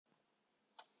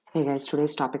Hey guys,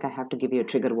 today's topic I have to give you a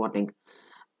trigger warning.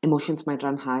 Emotions might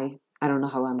run high. I don't know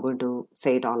how I'm going to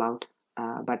say it all out,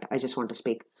 but I just want to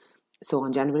speak. So,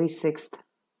 on January 6th,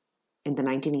 in the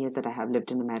 19 years that I have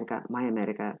lived in America, my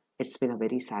America, it's been a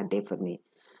very sad day for me.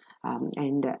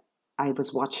 And I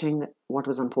was watching what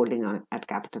was unfolding at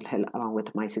Capitol Hill along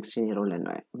with my 16-year-old and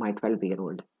my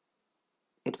 12-year-old.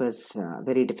 It was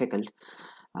very difficult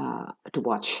to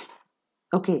watch.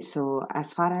 Okay, so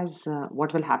as far as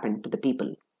what will happen to the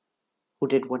people who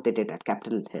did what they did at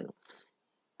Capitol Hill,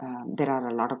 there are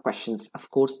a lot of questions. Of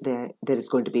course, there is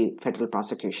going to be federal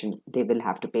prosecution. They will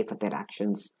have to pay for their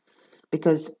actions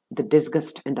because the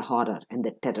disgust and the horror and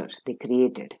the terror they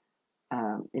created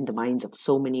in the minds of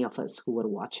so many of us who were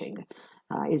watching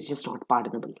is just not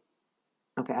pardonable.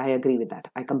 Okay, I agree with that.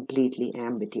 I completely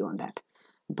am with you on that.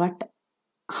 But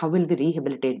how will we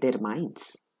rehabilitate their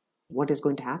minds? What is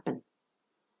going to happen?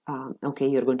 Okay,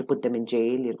 you're going to put them in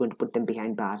jail, you're going to put them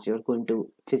behind bars, you're going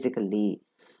to physically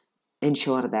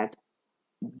ensure that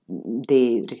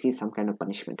they receive some kind of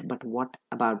punishment. But what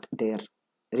about their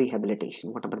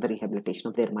rehabilitation? What about the rehabilitation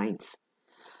of their minds?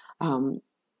 Um,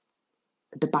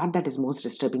 the part that is most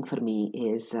disturbing for me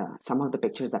is some of the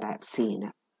pictures that I have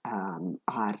seen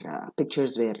are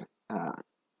pictures where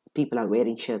people are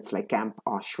wearing shirts like Camp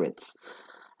Auschwitz.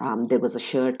 There was a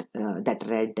shirt that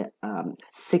read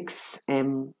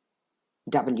 6MWE.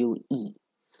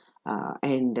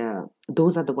 And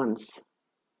those are the ones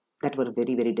that were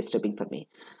very, very disturbing for me.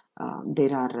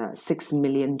 There are 6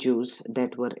 million Jews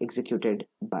that were executed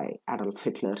by Adolf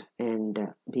Hitler,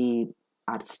 and we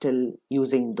are still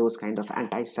using those kind of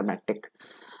anti-Semitic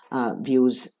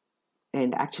views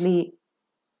and actually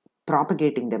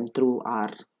propagating them through our,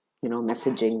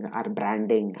 messaging, our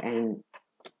branding, and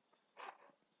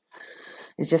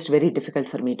it's just very difficult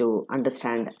for me to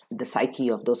understand the psyche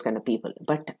of those kind of people.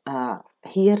 But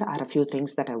here are a few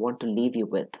things that I want to leave you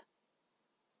with.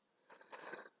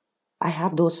 I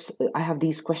have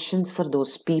these questions for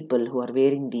those people who are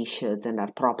wearing these shirts and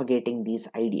are propagating these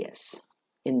ideas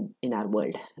in our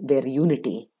world, where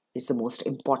unity is the most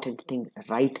important thing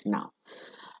right now.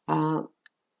 Uh,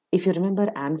 if you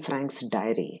remember Anne Frank's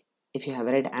diary, if you have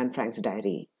read Anne Frank's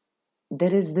diary,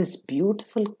 there is this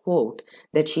beautiful quote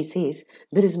that she says,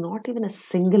 there is not even a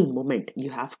single moment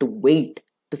you have to wait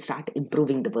to start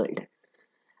improving the world.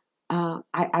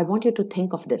 I want you to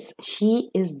think of this. She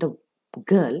is the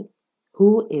girl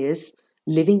who is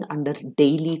living under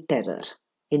daily terror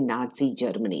in Nazi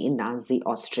Germany, in Nazi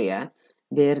Austria,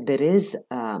 where there is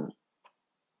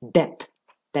death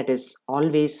that is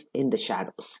always in the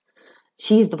shadows.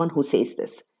 She is the one who says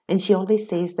this. And she always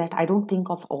says that I don't think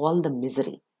of all the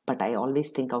misery, but I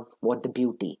always think of what the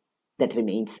beauty that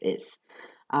remains is.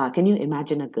 Can you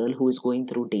imagine a girl who is going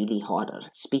through daily horror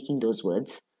speaking those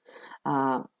words?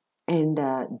 Uh, and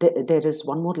there is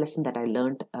one more lesson that I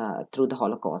learned through the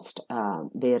Holocaust,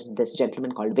 where this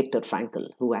gentleman called Viktor Frankl,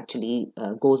 who actually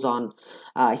goes on,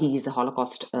 he is a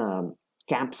Holocaust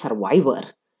camp survivor,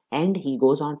 and he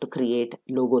goes on to create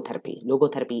logotherapy.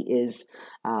 Logotherapy is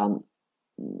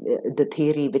the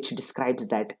theory which describes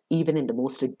that even in the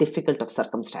most difficult of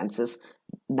circumstances,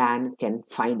 man can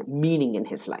find meaning in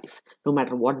his life. No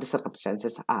matter what the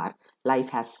circumstances are, life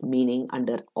has meaning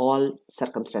under all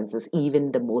circumstances,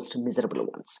 even the most miserable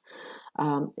ones.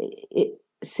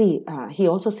 He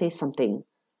also says something: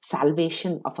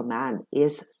 salvation of a man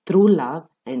is through love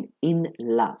and in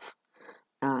love.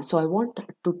 So I want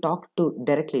to talk to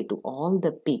directly to all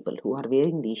the people who are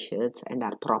wearing these shirts and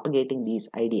are propagating these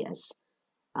ideas,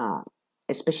 uh,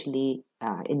 especially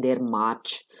in their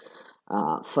march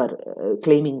for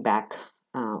claiming back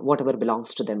whatever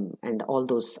belongs to them and all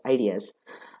those ideas.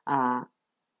 Uh,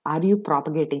 are you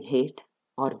propagating hate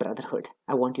or brotherhood?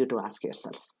 I want you to ask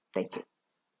yourself. Thank you.